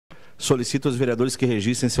Solicito aos vereadores que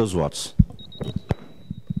registrem seus votos.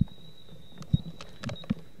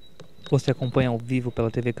 Você acompanha ao vivo pela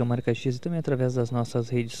TV Câmara Caxias e também através das nossas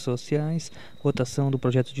redes sociais. Votação do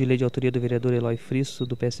projeto de lei de autoria do vereador Eloy Frisso,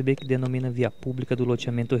 do PSB, que denomina via pública do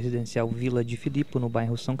loteamento residencial Vila de Filipe, no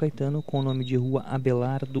bairro São Caetano, com o nome de Rua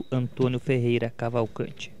Abelardo Antônio Ferreira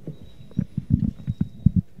Cavalcante.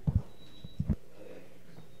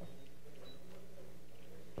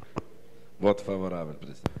 Voto favorável,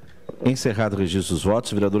 presidente. Encerrado o registro dos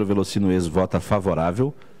votos, o vereador Velocino Ex vota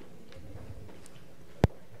favorável.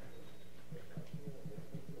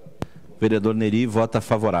 Vereador Neri vota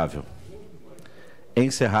favorável.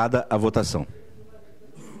 Encerrada a votação.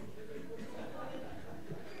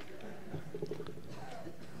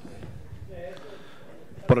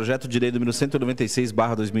 Projeto de lei número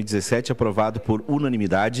 196/2017, aprovado por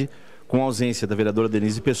unanimidade, com ausência da vereadora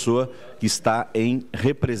Denise Pessoa, que está em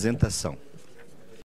representação.